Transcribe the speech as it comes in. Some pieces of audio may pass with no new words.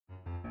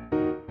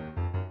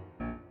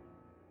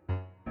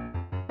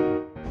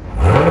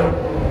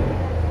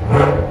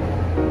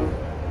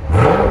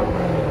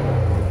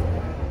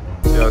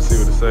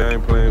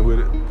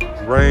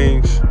upgraded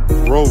Range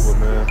Rover,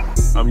 man.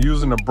 I'm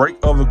using the brake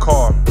of the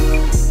car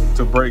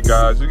to brake,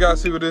 guys. You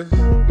guys see what this?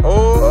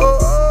 Oh,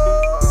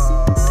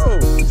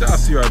 y'all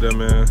see right there,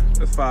 man.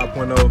 That's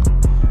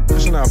 5.0.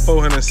 Pushing out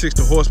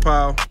 460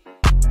 horsepower.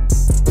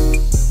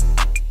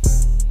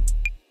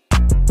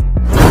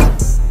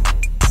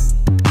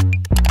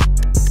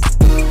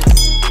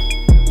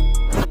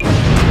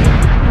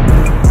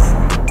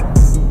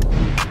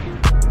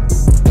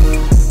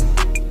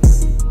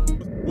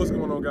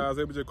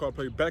 ABJ Car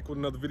Play back with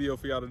another video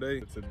for y'all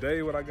today.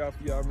 Today, what I got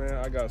for y'all, man,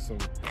 I got some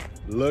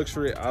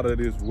luxury out of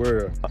this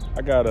world.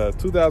 I got a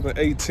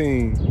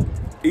 2018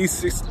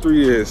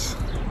 E63S.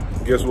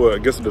 Guess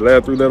what? Guess what the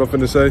last three letters I'm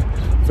finna say?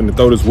 I'm finna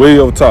throw this way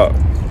over top.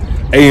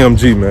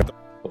 AMG, man.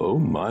 Oh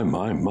my.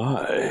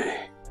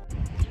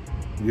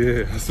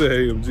 Yeah, I said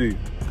AMG.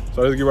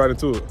 So let's get right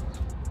into it.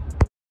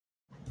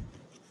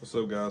 What's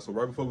up, guys? So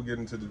right before we get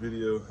into the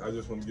video, I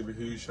just want to give a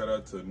huge shout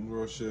out to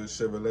Rochelle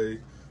Chevrolet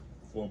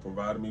for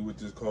providing me with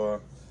this car.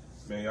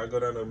 Man, y'all go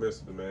down there and mess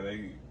with them, man.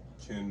 They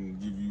can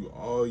give you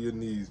all your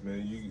needs,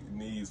 man. You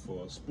need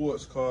for a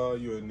sports car,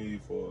 you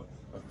need for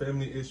a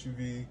family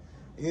SUV,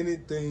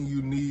 anything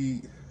you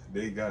need,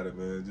 they got it,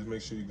 man. Just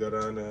make sure you go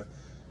down there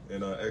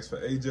and ask for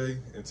AJ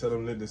and tell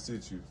them Lyndon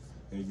sent you,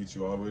 and you get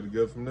you all the way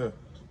together from there.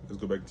 Let's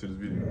go back into this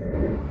video.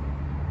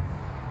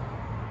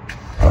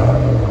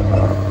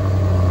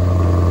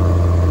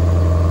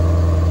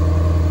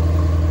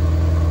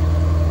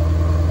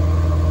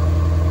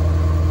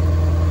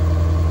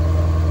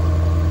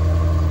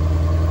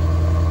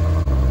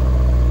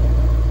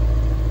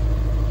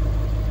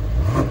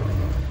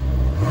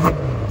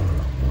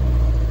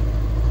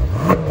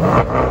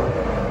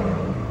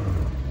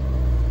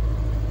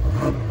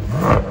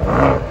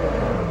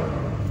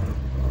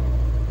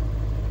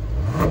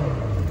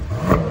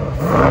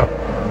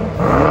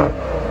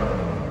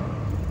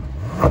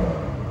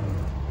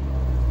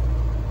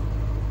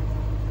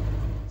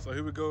 So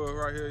here we go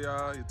right here,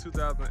 y'all. Your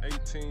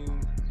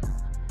 2018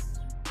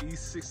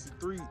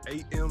 E63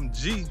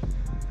 AMG.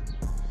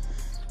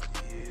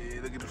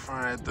 Yeah, look at the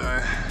front right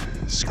there.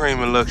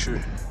 Screaming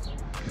luxury.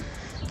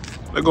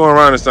 They're going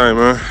around this thing,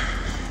 man.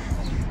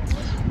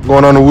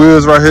 Going on the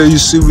wheels right here, you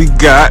see we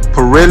got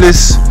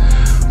Pirellis.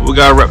 We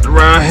got wrapped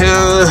around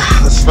here.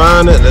 Let's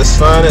find it.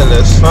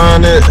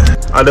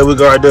 All there we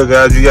go right there,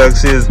 guys. You guys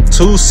see it's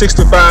two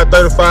 65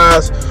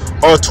 35s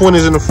or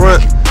 20s in the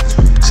front.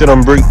 Sit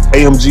on brick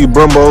AMG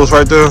Brumbos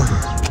right there.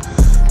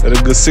 Got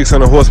a good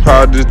 600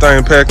 horsepower this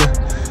thing packing.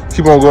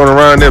 Keep on going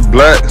around that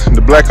black,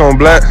 the black on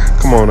black.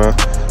 Come on now.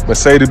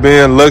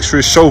 Mercedes-Benz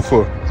luxury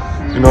chauffeur.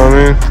 You know what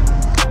I mean?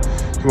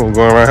 Keep on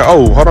going around here.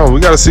 Oh, hold on.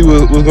 We got to see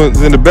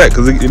what's in the back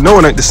because you know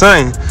it ain't the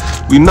same.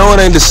 We know it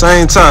ain't the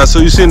same time. So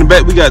you see in the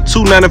back, we got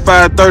two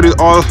 95 30s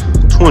or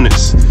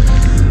 20s.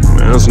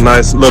 Man, that's a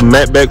nice little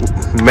matte black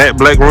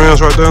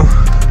rims right there.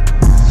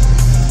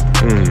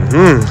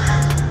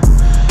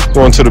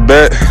 Going to the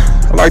back.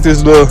 I like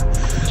this little,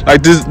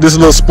 this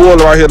little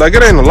spoiler right here. Like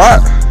it ain't a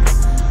lot,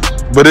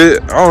 but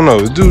it, I don't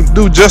know,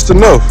 do just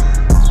enough.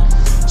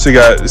 So you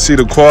got, see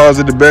the quads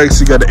at the back.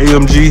 So you got the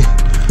AMG.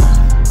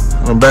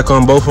 I'm back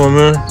on both of them,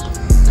 man.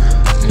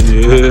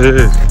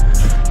 Yeah.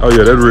 Oh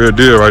yeah, that's real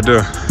deal right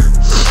there.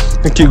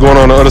 And keep going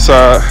on the other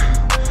side.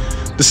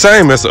 The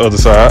same as the other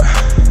side.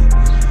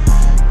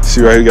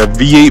 See right here, you got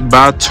V8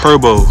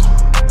 bi-turbo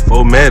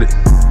 4MATIC.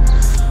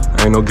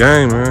 Ain't no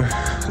game, man.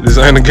 This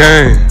ain't a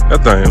game.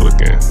 That thing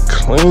looking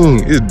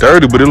clean. It's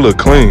dirty, but it look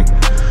clean.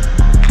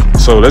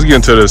 So let's get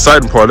into the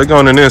exciting part. Let's go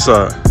on the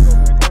inside.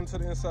 Going to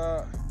the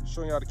inside,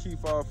 showing y'all the key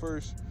fob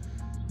first.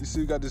 You see,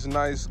 we got this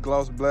nice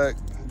gloss black,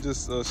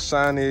 just a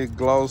shiny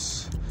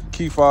gloss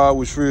key fob,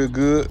 which feel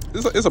good.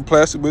 It's a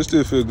plastic, but it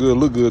still feel good.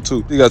 Look good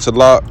too. You got your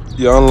lock,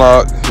 your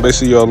unlock,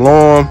 basically your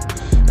alarm,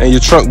 and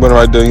your trunk button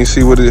right there. You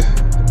see what it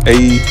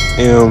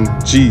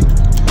AMG.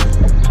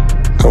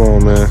 Come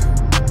on, man.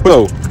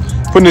 So,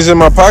 putting this in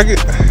my pocket,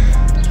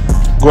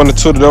 going to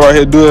the door right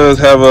here does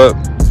have a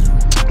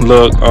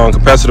little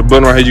capacitor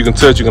button right here you can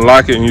touch, you can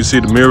lock it, and you see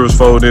the mirrors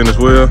fold in as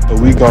well. So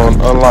we gonna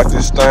unlock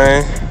this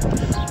thing.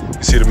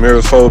 You see the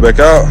mirrors fold back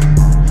out.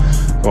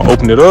 Gonna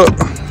open it up.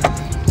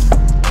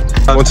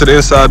 Went to the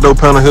inside door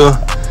panel here.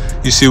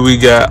 You see we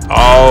got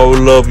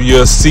all of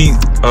your seat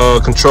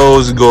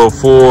controls. You go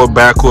forward,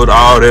 backward,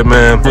 all that,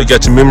 man. You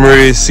got your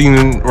memory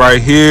seating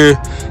right here.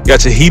 You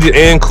got your heated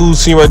and cool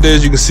seat right there,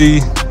 as you can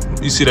see.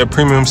 You see that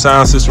premium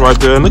sound system right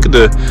there. And look at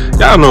the,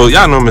 y'all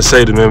know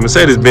Mercedes, man.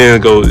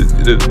 Mercedes-Benz go,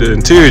 the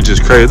interior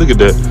just crazy. Look at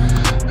that.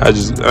 I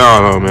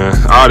don't know, man.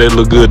 All that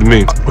look good to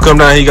me. We come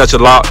down here, you got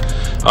your lock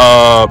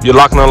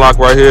and unlock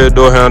right here,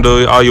 door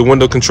handle, all your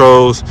window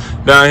controls.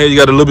 Down here, you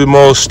got a little bit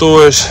more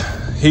storage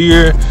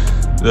here.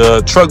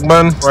 The truck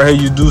button right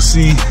here, you do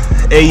see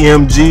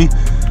AMG.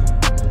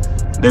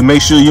 Then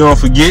make sure you don't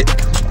forget.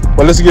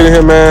 Well, let's get in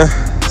here, man.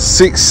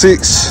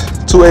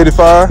 6'6",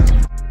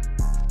 285.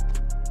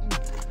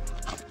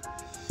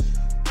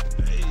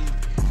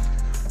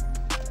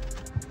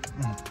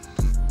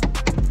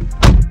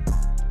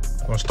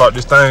 Gonna start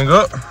this thing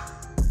up.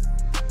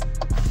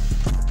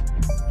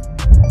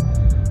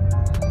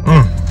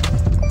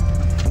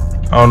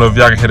 don't know if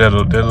y'all can hear that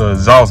little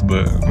exhaust,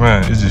 but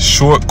man, it's just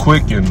short,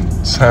 quick, and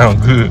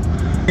sound good.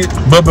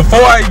 But before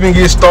I even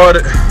get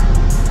started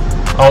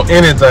on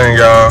anything,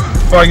 y'all,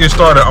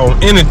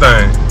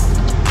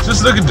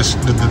 just look at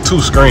the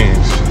two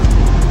screens.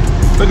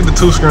 Look at the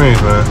two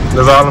screens, man.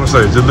 That's all I'm gonna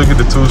say. Just look at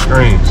the two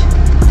screens.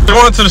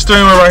 Going to the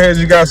steering wheel right here, as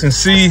you guys can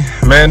see,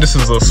 man, this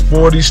is a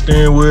sporty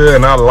steering wheel,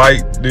 and I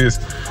like this.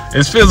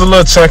 It feels a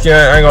little chunky,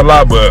 I ain't gonna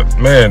lie, but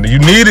man, you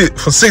need it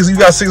for you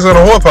got 600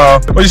 horsepower.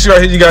 What you see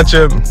right here, you got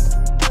your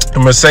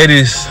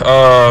Mercedes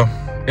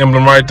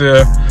emblem right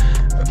there.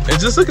 And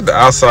just look at the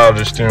outside of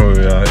the steering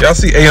wheel, y'all. Y'all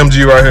see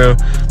AMG right here,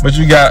 but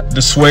you got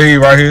the suede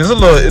right here. It's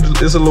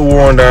a little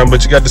worn down,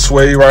 but you got the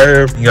suede right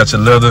here. You got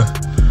your leather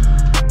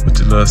with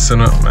your little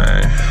center,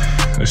 man.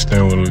 This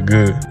steering wheel look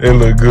good. It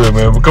look good,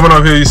 man. But coming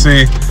up here, you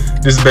see,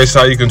 this is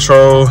basically how you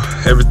control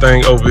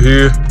everything over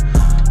here.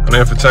 On the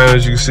infotainment,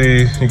 as you can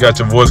see, you got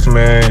your voice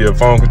command, your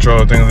phone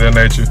control, things of that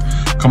nature.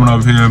 Coming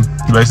over here,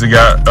 you basically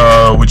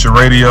got with your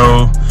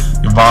radio,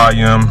 your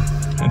volume,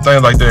 and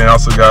things like that. And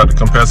also got the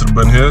capacitor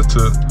button here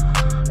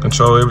to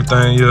control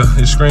everything, your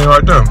screen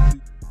right there. All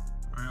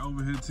right,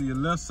 over here to your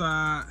left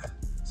side.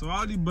 So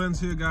all these buttons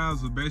here,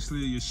 guys, are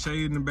basically your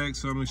shade in the back.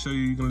 So I'm gonna show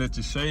you can let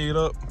your shade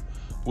up,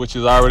 which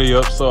is already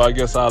up. So I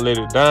guess I'll let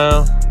it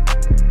down.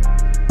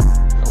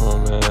 Come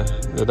on, man.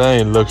 That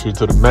ain't luxury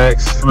to the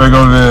max. We're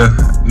going there.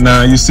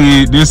 Now you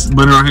see this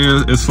button right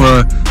here is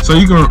for, so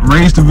you can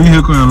raise the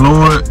vehicle and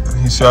lower it.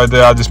 You see right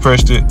there, I just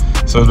pressed it.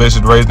 So it's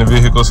basically raising the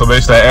vehicle. So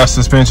basically air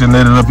suspension,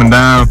 let it up and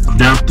down.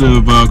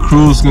 Adaptive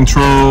cruise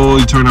control,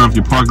 you turn off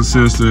your parking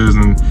sensors,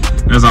 and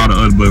there's all the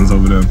other buttons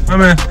over there. I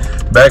mean,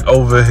 back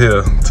over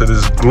here to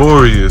this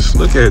glorious,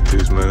 look at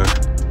this, man.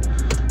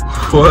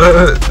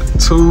 What?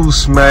 Two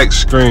smack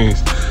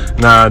screens.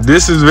 Now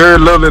this is very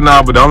lovely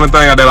now, but the only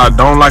thing that I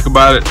don't like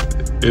about it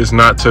is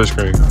not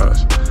touchscreen,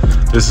 guys.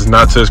 This is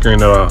not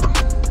touchscreen at all.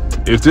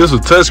 If this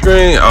was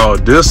touchscreen, oh,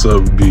 this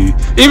would be,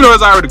 even though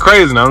it's already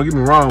crazy now, don't get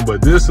me wrong,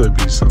 but this would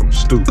be something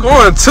stupid.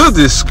 Going to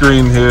this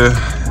screen here,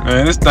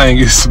 man, this thing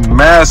is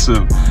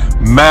massive,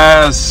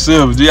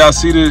 massive. Do y'all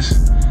see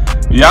this?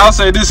 Y'all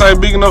say this ain't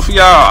big enough for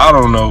y'all? I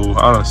don't know.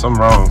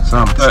 Something wrong.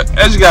 Something.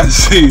 As you guys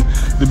see,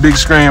 the big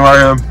screen right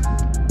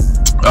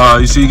here.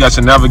 You see, you got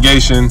your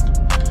navigation,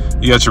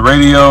 you got your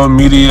radio,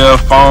 media,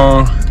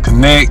 phone,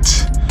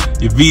 connect,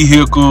 your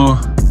vehicle,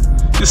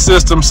 your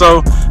system.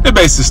 So they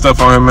basic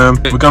stuff on here, man.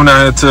 We're coming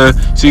down here to,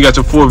 so you got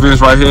your 4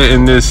 vents right here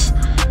in this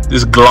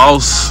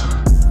gloss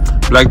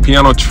black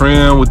piano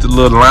trim with the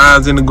little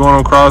lines in it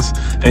going across.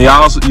 And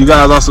you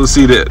guys also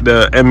see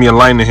the ambient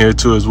lighting here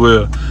too as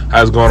well.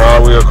 How it's going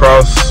all the way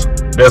across.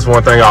 That's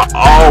one thing I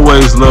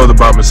always loved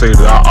about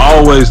Mercedes. I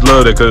always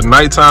loved it because at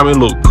nighttime it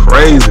looked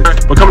crazy.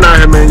 But coming down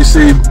here, man, you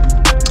see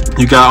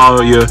you got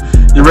all your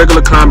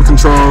regular climate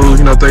control,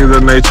 you know, things of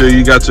that nature.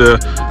 You got your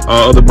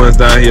other buttons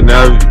down here,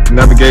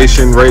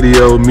 navigation,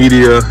 radio,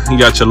 media. You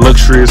got your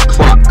luxurious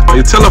clock,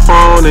 your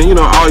telephone, and you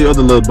know, all your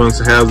other little buttons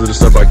and hazards and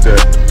stuff like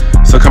that.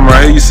 So come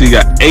right here, you see you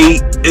got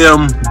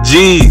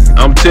AMG.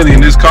 I'm telling you,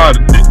 in this car,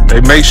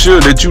 they make sure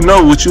that you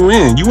know what you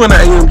in. You in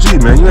an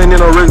AMG, man. You ain't in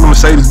no regular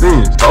Mercedes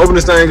Benz. So open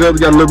this thing up, you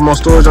got a little more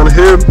storage on the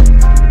here.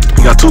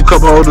 You got 2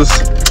 cup holders.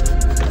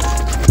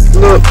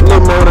 Little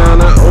more down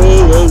there.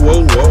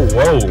 Whoa.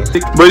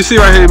 But you see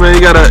right here, man,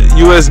 you got a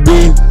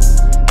USB.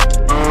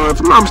 If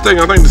I'm not mistaken,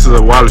 I think this is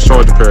a wireless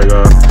charging pad,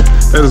 guys.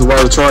 That is a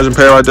wireless charging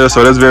pad right there,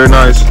 so that's very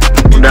nice.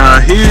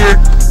 Down here,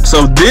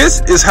 so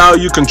this is how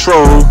you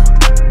control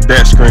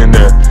that screen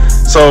there.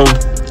 So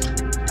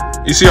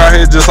you see right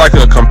here, just like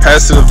a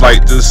capacitive,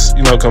 like this,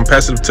 you know,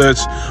 capacitive touch.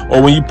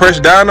 Or when you press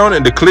down on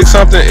it to click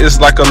something, it's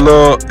like a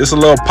little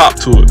pop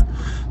to it.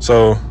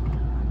 So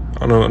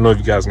I don't know if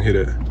you guys can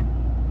hear that.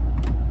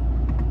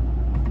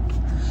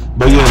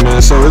 But yeah,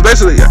 man, so it's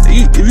basically,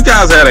 if you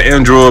guys had an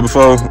Android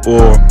before,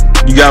 or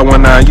you got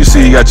one now, you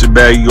see you got your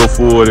bag, you go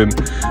forward, and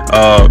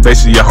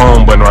basically your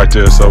home button right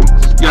there. So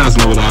you guys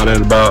know what all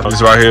that about.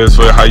 This right here is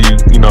for how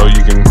you know,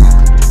 you can,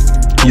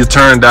 your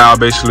turn dial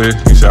basically.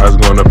 You see how it's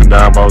going up and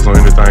down, balls on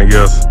anything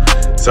else.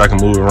 So I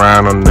can move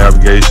around on the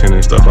navigation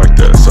and stuff like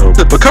that. So,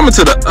 but coming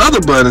to the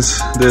other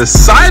buttons, the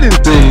exciting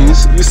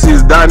things, you see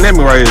is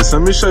dynamic right here. So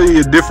let me show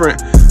you your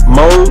different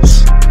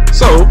modes.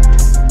 So,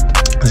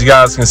 as you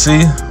guys can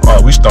see,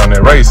 we starting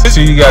that race. So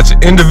you got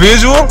your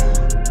individual,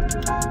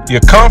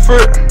 your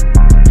comfort,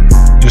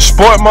 your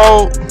sport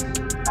mode,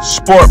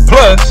 sport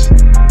plus,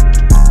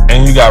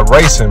 and you got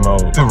racing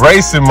mode. The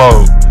racing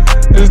mode.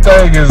 This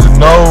thing is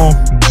no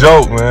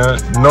joke, man.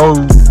 No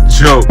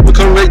joke. We're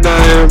coming right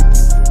down here.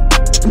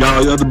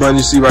 Y'all, the other button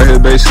you see right here,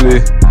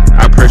 basically,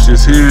 I press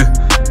this here.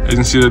 As you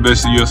can see, that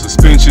basically your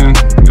suspension,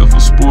 go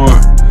for sport,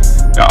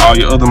 got all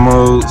your other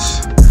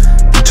modes.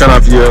 Turn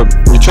off your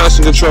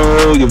traction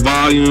control, your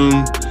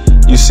volume.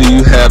 You see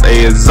you have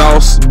a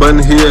exhaust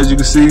button here, as you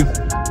can see.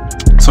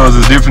 So it's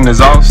a different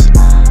exhaust.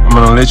 I'm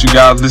gonna let you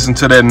guys listen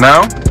to that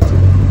now.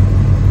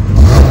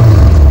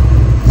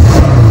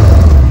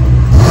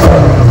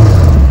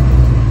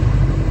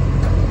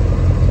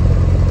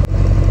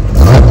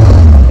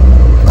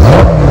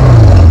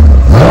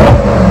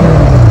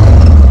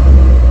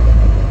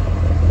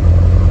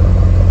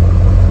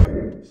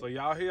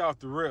 y'all hear off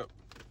the rip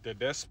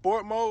that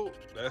sport mode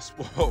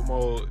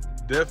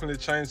definitely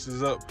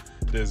changes up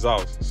the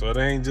exhaust. So it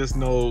ain't just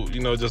no, you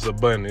know, just a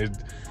button. It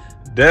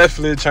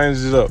definitely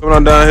changes it up. Coming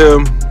on down here,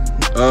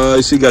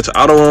 you see you got your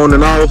auto on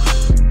and off.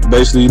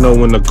 Basically, you know,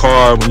 when you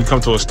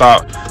come to a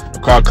stop, the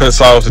car cuts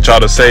off to try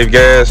to save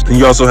gas. And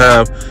you also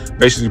have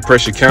basically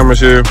press your cameras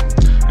here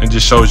and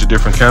just shows you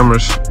different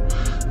cameras.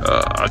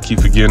 I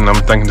keep forgetting, I'm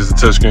thinking this is a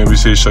touchscreen. We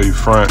see it show you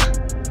front.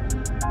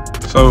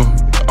 So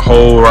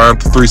whole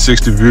around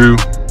 360 view,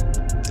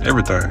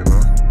 everything,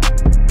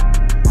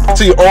 man.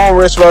 See your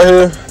armrest right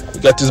here.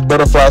 You got this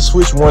butterfly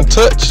switch, one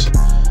touch,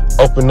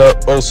 open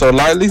up oh so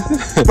lightly.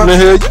 In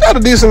here, you got a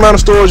decent amount of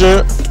storage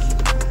in.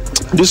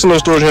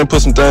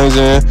 Put some things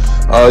in.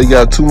 You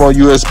got 2 more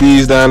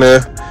USBs down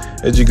there,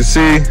 as you can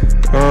see.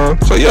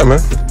 So yeah, man.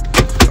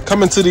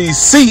 Coming to these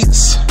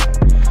seats.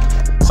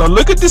 So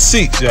look at the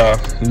seats, y'all.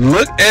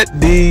 Look at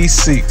these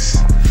seats.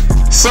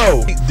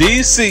 So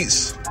these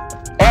seats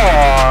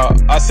are,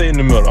 I say in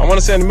the middle. I want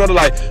to say in the middle,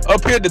 like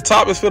up here at the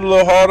top, it's feel a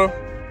little harder.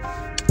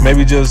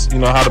 Maybe just, you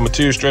know, how the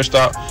material stretched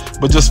out,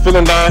 but just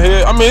feeling down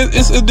here, I mean,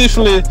 it's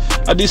definitely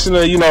a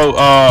decent, you know,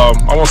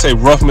 I won't say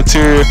rough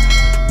material,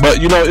 but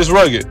you know, it's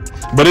rugged.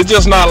 But it's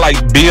just not like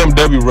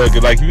BMW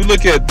rugged. Like if you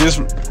look at this,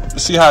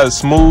 see how it's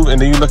smooth,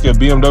 and then you look at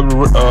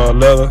BMW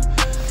leather,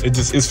 it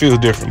feels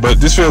different.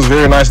 But this feels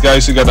very nice,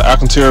 guys. You got the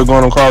Alcantara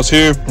going across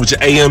here with your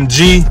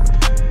AMG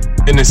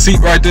in the seat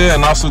right there,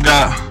 and also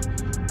got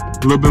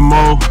a little bit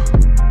more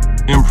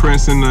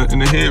imprints in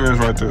the headrest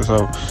right there.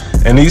 So,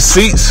 and these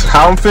seats,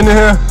 how I'm fitting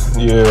here,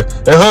 yeah,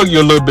 they hug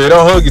you a little bit.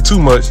 Don't hug you too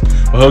much,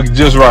 but hug you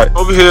just right.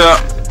 Over here,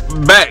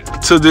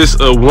 back to this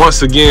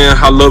once again,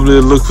 how lovely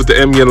it looks with the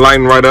ambient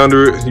lighting right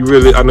under it.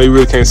 I know you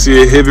really can't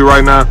see it heavy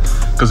right now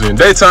because we're in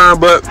daytime,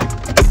 but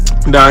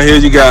down here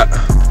you got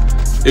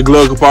a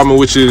glove compartment,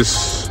 which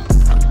is,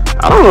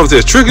 I don't know if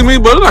that's tricking me,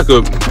 but it's like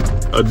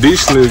a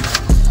decently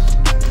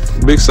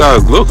big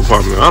size glove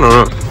compartment. I don't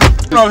know.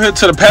 Over here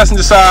to the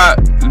passenger side,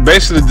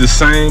 basically the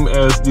same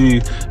as the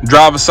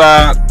driver's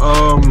side.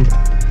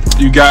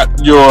 You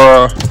got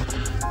your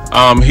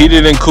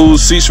heated and cooled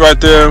seats right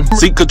there,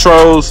 seat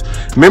controls,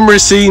 memory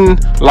seating,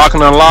 lock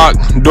and unlock,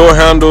 door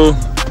handle,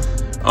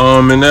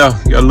 and there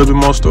you got a little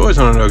bit more storage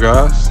on there,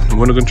 guys.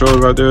 Window controls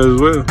right there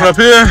as well. Up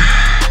here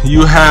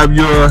you have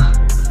your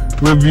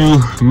rear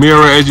view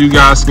mirror, as you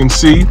guys can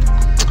see.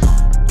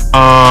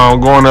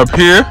 Going up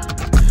here,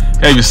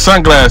 you have your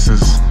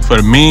sunglasses for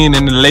the men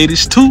and the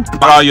ladies too.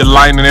 All your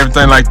lighting and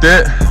everything like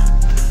that.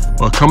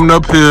 Well, coming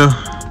up here,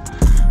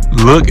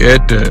 look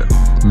at that,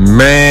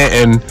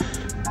 man.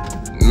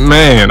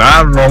 Man,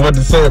 I don't know what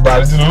to say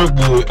about it. It just look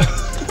good.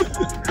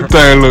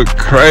 Thing look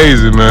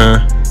crazy,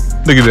 man.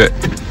 Look at that.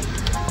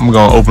 I'm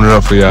gonna open it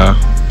up for y'all.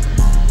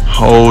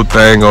 Whole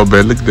thing over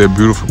there. Look at that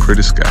beautiful,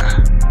 pretty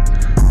sky.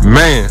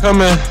 Man,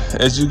 coming,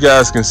 as you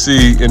guys can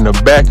see, in the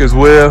back as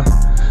well.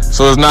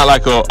 So it's not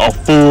like a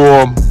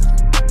full,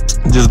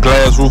 just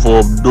glass roof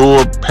or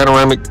door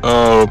panoramic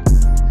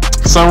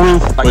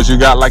sunroof, but you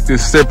got like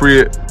this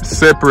separate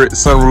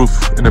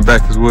sunroof in the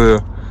back as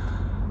well.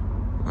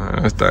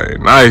 That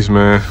thing nice,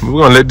 man.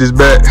 We're gonna let this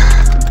back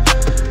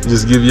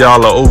just give y'all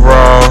an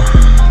overall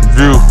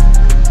view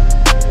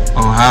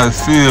on how it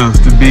feels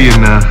to be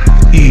in the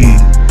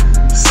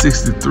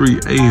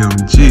E63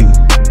 AMG.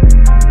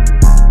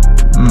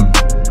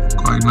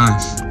 Quite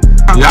nice.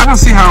 Y'all can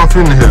see how I'm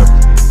feeling here.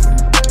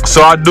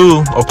 So I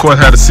do, of course,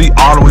 have the seat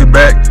all the way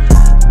back,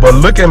 but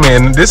look at me,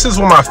 and this is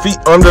with my feet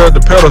under the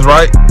pedals,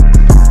 right?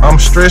 I'm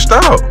stretched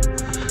out.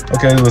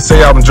 Okay, let's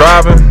say I'm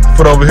driving,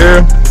 foot over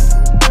here.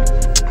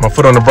 My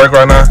foot on the brake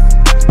right now.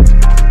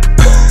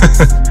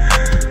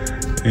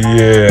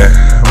 Yeah,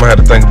 I'm gonna have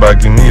to think about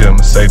getting me a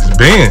Mercedes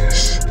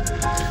Benz.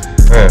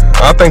 Man,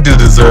 I think this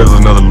deserves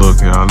another look,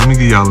 y'all. Let me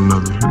give y'all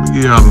another.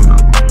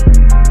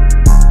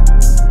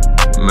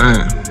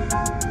 Man,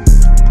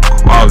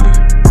 quality.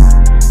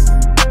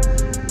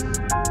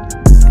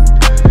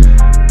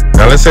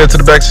 Now let's head to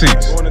the back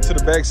seats. Going into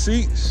the back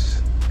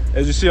seats,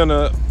 as you see on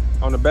the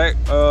back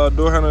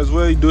door handle as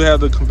well, you do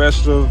have the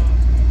capacitive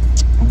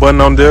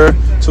button on there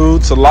too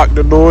to lock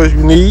the door if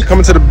you need.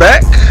 Coming to the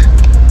back,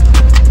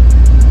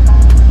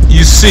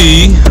 you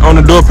see on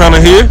the door panel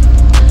here,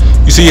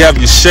 you see you have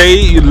your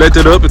shade. You let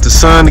that up if the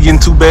sun is getting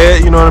too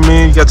bad, you know what I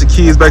mean? You got your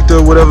kids back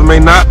there, whatever may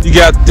not. You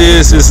got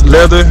this, it's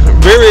leather,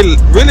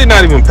 really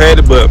not even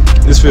padded, but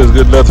this feels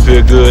good. Leather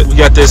feel good. We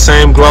got that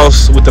same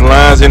gloss with the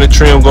lines in the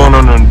trim going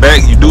on the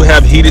back. You do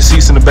have heated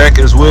seats in the back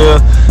as well.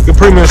 Your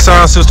premium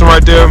sound system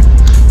right there,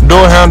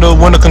 door handle,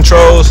 window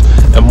controls,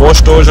 and more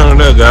storage under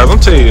there, guys. I'm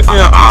telling you,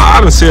 I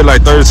done see it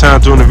like 30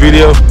 times during the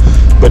video,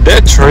 but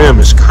that trim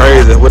is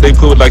crazy. What they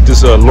put like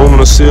this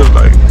aluminum seal,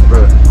 like,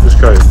 bro, it's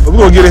crazy. But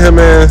we're gonna get in here,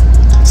 man.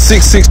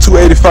 6'6",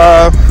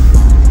 285.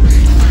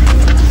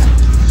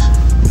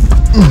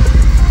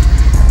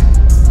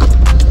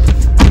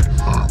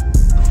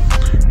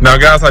 Now,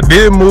 guys, I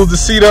did move the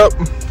seat up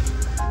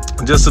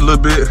just a little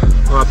bit.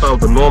 I thought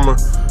the normal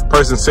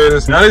person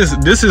settings. Now,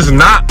 this is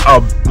not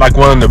like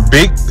one of the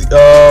big,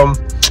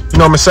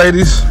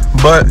 Mercedes,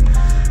 but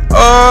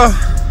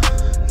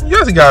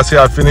you guys see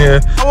how I fit in here.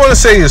 I want to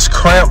say it's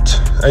cramped.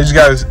 As you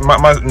guys,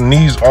 my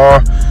knees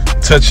are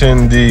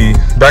touching the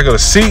back of the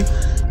seat,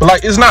 but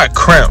like it's not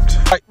cramped.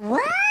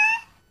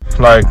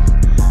 Like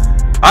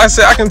I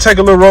said, I can take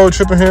a little road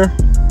trip in here.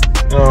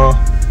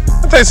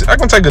 I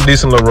can take a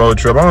decent little road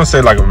trip. I don't want to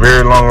say like a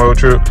very long road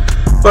trip,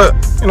 but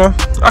you know,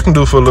 I can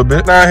do it for a little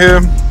bit. Now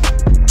here,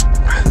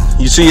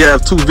 you see you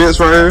have two vents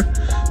right here.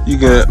 You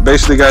can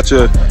basically got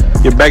your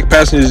back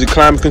passengers, your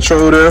climate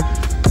control there.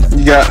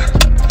 You got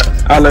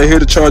outlet here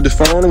to charge the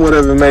phone or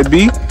whatever it may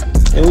be,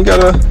 and you got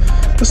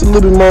just a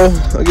little bit more,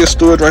 I guess,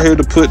 storage right here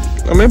to put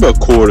maybe a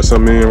cord or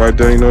something in right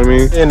there. You know what I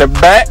mean? In the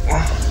back,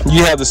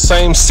 you have the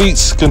same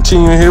seats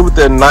continuing here with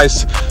that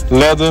nice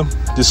leather,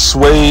 this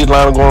suede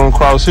line going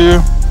across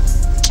here.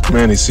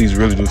 Man, these seats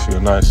really do feel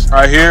nice.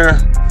 Right here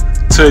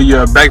to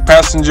your back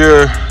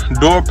passenger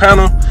door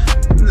panel,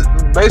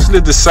 basically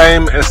the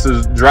same as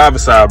the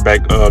driver's side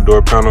back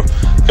door panel.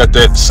 Got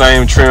that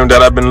same trim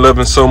that I've been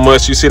loving so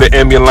much. You see the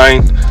ambient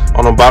light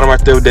on the bottom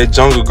right there with that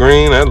jungle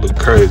green? That look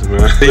crazy,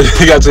 man.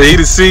 You got your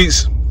heated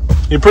seats,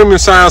 your premium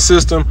sound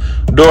system,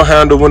 door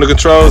handle, window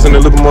controls, and a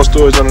little bit more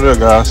storage under there,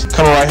 guys.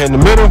 Coming right here in the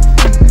middle,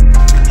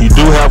 you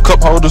do have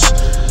cup holders.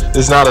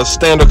 It's not a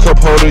standard cup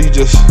holder. You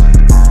just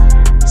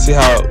see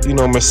how, you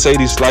know,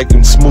 Mercedes like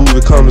and smooth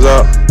it comes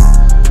out.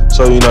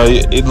 So, you know,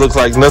 it looks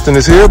like nothing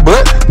is here,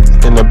 but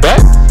in the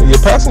back, your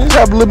passengers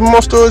have a little bit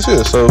more storage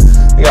here. So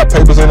they got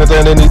papers and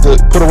anything they need to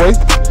put away.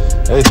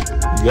 Hey,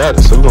 you got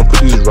it. So we're gonna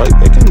put these right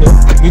back in there.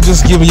 We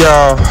just give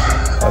y'all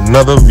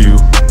another view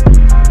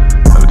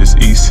of this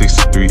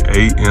E63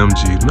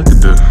 AMG. Look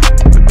at the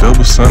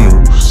double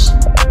sunroofs,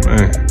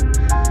 man.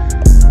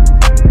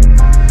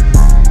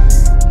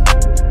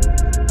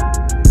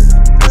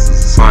 This is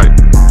a sight.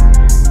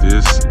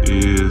 This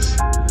is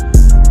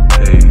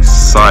a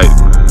sight,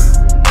 man.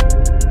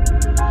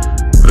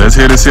 Let's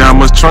hear to see how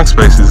much trunk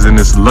space is in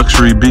this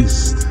luxury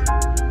beast.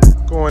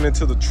 Going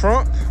into the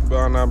trunk,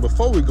 but now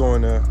before we go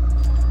in there,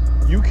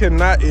 you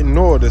cannot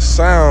ignore the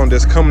sound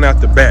that's coming out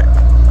the back.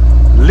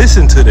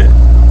 Listen to that.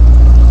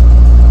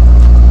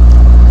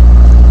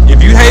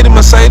 If you hated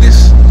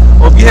Mercedes,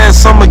 or if you had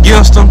something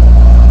against them,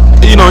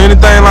 you know,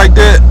 anything like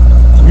that,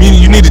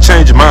 you need to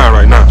change your mind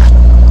right now.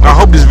 I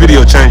hope this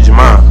video changed your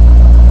mind.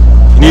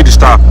 You need to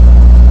stop.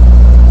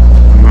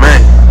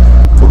 Man,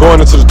 we're going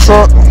into the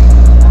trunk.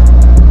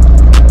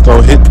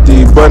 Gonna hit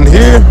the button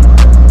here.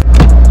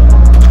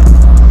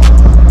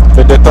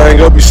 Let that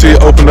thing up. You see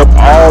it open up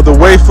all the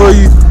way for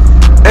you.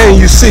 And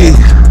you see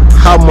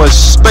how much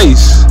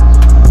space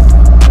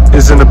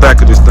is in the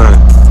back of this thing.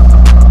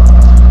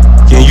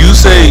 Can you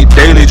say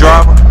daily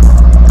driver?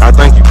 I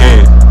think you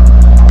can.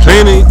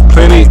 Plenty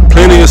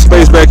of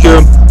space back here.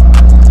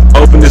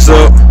 Open this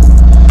up.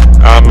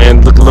 Ah,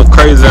 man, look a little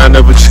crazy down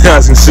there, but you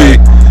guys can see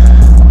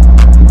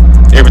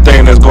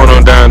everything that's going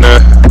on down there.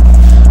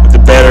 The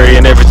battery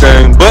and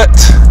everything, but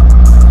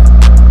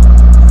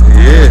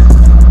yeah.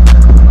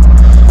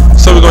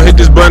 So we're gonna hit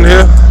this button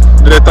here,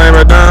 do that thing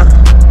right down,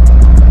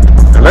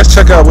 and let's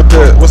check out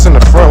what's in the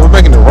front. We're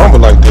making it rumble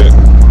like that,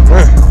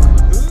 man.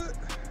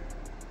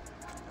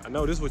 I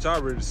know this is what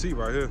y'all ready to see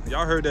right here.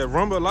 Y'all heard that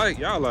rumble, like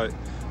y'all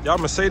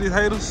Mercedes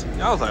haters.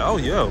 Y'all was like, oh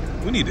yeah,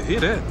 we need to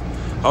hear that.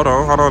 Hold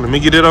on, let me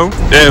get it on.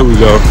 There we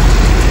go,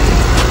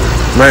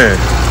 man.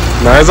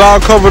 Now it's all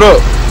covered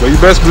up, but you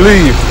best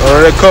believe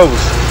that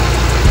covers.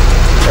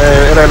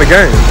 And it ain't a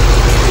game.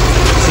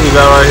 See you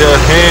got right here,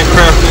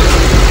 handcrafted.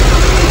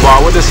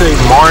 Wow, what they say,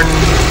 Martin,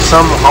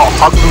 something,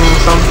 Hawking,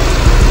 something.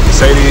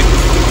 Mercedes,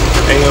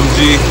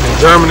 AMG in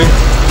Germany.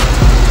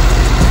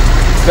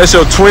 That's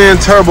your twin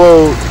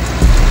turbo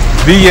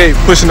V8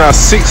 pushing out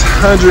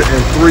 603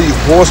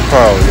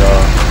 horsepower,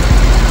 y'all.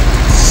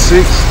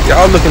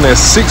 Y'all looking at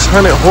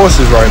 600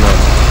 horses right now.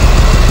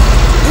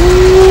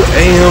 Ooh,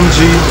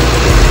 AMG.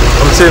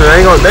 I'm telling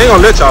you, they ain't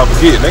gonna let y'all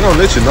forget. They gonna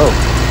let you know.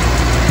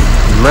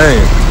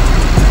 Man,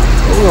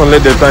 we're gonna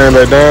let that thing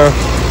back down.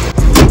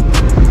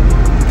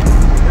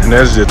 And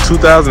that's your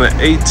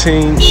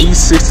 2018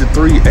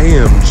 E63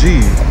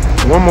 AMG.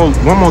 One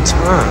more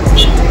time.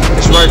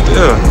 It's right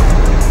there.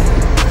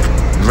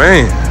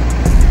 Man.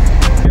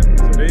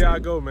 So there y'all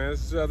go, man.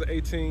 This is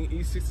 2018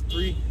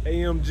 E63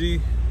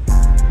 AMG.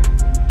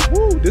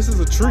 Woo, this is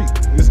a treat.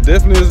 This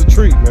definitely is a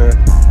treat, man.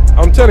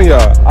 I'm telling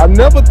y'all,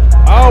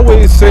 I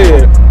always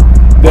said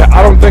that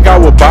I don't think I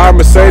would buy a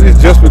Mercedes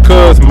just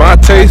because my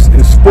taste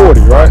is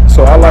sporty, right?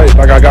 So I like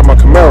I got my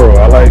Camaro,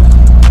 I like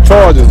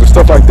Chargers and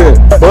stuff like that.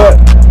 But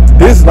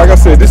this, like I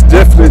said, this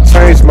definitely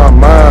changed my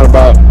mind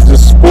about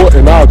just sport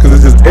and all, because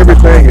it's just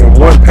everything in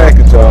one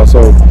package, y'all.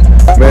 So,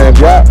 man,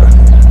 y'all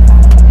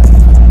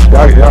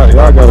got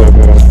it,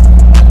 man.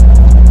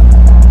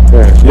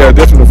 Yeah,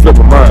 definitely flip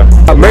my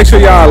mind. Make sure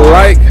y'all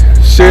like,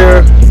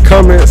 share,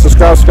 comment,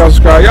 subscribe.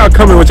 Y'all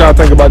comment what y'all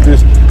think about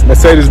this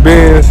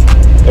Mercedes-Benz.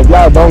 If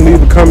y'all don't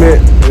leave a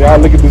comment, y'all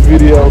look at this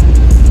video,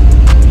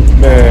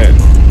 man,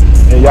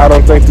 and y'all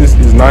don't think this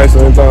is nice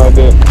or anything like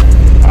that,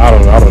 I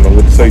don't know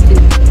what to say to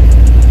it.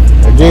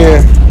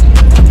 Again,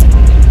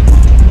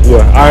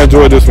 yeah, I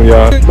enjoyed this one,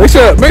 y'all. Make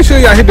sure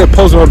y'all hit that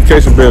post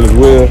notification bell as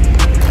well.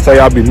 So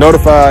y'all be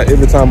notified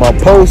every time I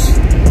post,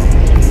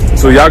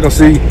 so y'all can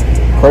see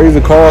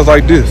crazy cars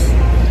like this.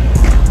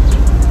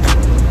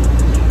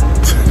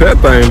 That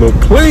thing look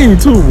clean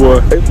too, boy.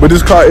 But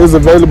this car is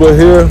available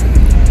here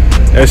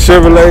at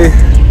Chevrolet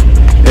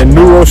in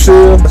New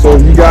Rochelle. So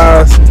if you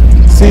guys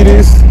see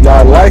this,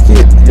 y'all like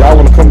it, y'all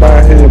want to come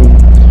down here and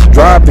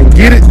drive it and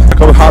get it,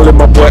 come holler at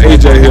my boy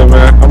AJ here,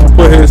 man. I'm gonna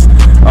put his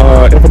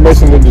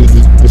information in the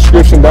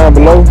description down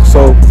below.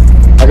 So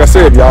like I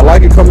said, if y'all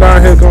like it, come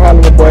down here, come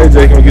holler at my boy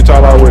AJ. He gonna get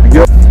y'all all the way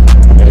together.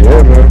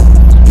 Yeah, man.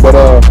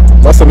 But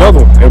that's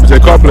another one. MJ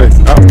CarPlay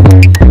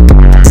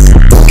out.